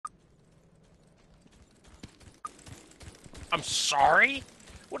I'm sorry?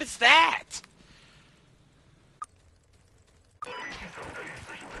 What is that?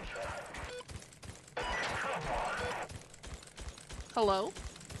 Hello?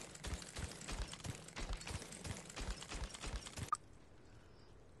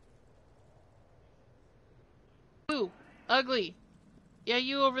 Ooh, ugly. Yeah,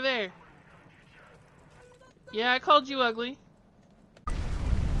 you over there. Yeah, I called you ugly.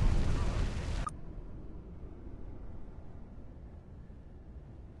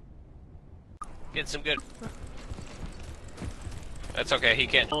 Get some good... That's okay, he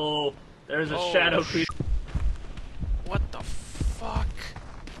can't... Oh, there's a shadow creature. What the fuck?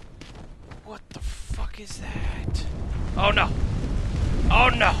 What the fuck is that? Oh no! Oh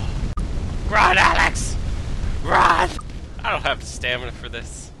no! Run, Alex! Run! I don't have the stamina for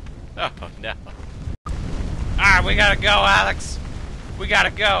this. Oh no. Alright, we gotta go, Alex! We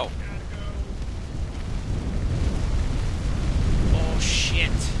gotta go! Oh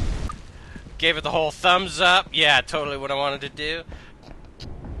shit. Gave it the whole thumbs up. Yeah, totally what I wanted to do.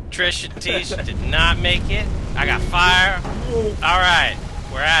 Trish and Tisha did not make it. I got fire. Alright,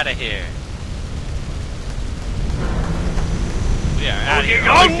 we're out of here. We are out of here.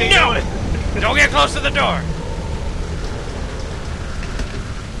 Oh no! Don't get close to the door!